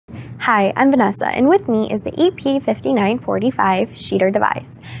Hi, I'm Vanessa, and with me is the EP5945 sheeter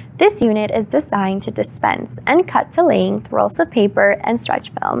device. This unit is designed to dispense and cut to length rolls of paper and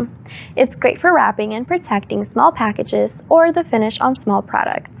stretch film. It's great for wrapping and protecting small packages or the finish on small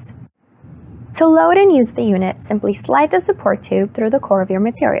products. To load and use the unit, simply slide the support tube through the core of your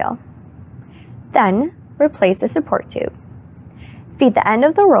material. Then, replace the support tube. Feed the end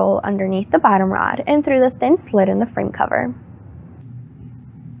of the roll underneath the bottom rod and through the thin slit in the frame cover.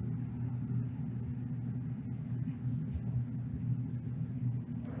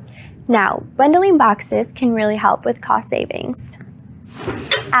 Now, bundling boxes can really help with cost savings.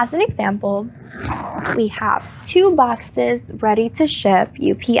 As an example, we have 2 boxes ready to ship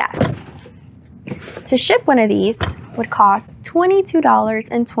UPS. To ship one of these would cost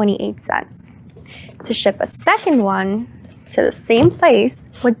 $22.28. To ship a second one to the same place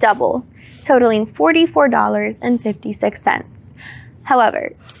would double, totaling $44.56.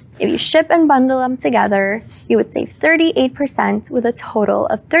 However, if you ship and bundle them together, you would save 38% with a total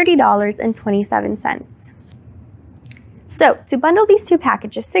of $30.27. So, to bundle these 2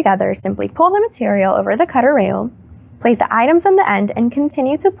 packages together, simply pull the material over the cutter rail, place the items on the end, and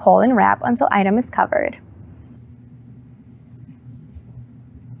continue to pull and wrap until item is covered.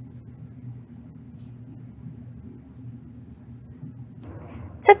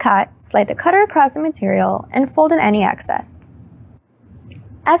 To cut, slide the cutter across the material and fold in any excess.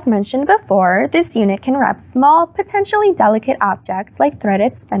 As mentioned before, this unit can wrap small, potentially delicate objects like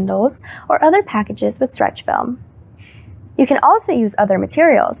threaded spindles or other packages with stretch film. You can also use other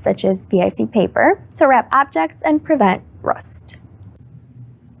materials such as BIC paper to wrap objects and prevent rust.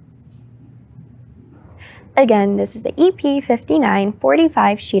 Again, this is the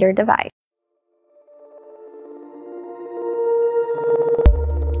EP5945 sheeter device.